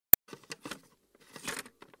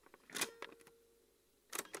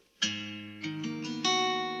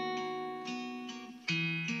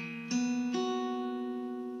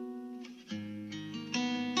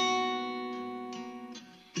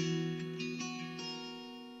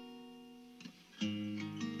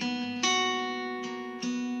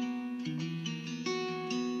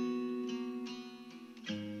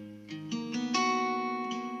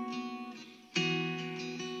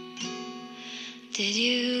Did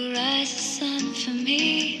you rise the sun for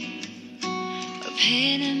me, or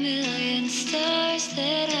paint a million stars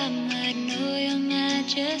that I might know your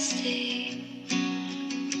majesty?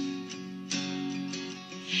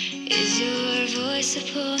 Is your voice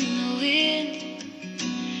upon the wind?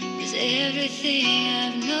 Is everything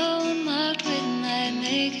I've known marked with my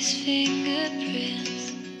maker's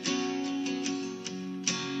fingerprints?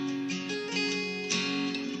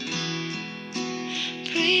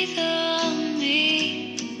 Breathe on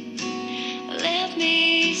me, let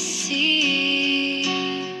me see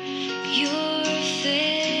your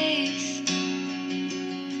face.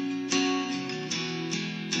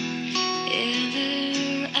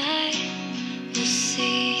 Ever I will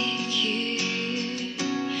seek you,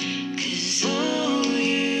 'cause all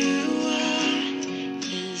you are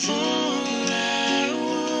is all I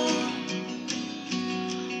want,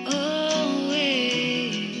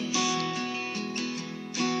 always.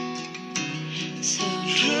 So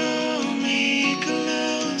draw me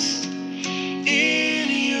close in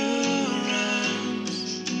your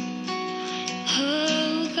arms.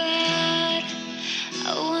 Oh God,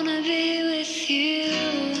 I wanna be with you.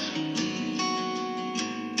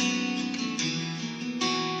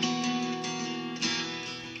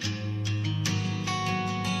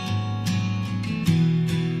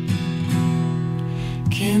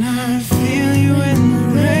 Can I feel you in the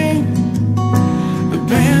rain?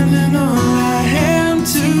 Abandon all I am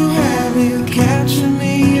to have you capture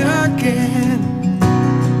me again.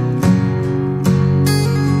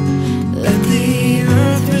 Let the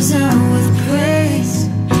earth resound with praise.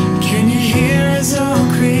 Can you hear as all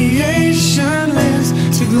creation lives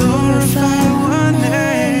to glorify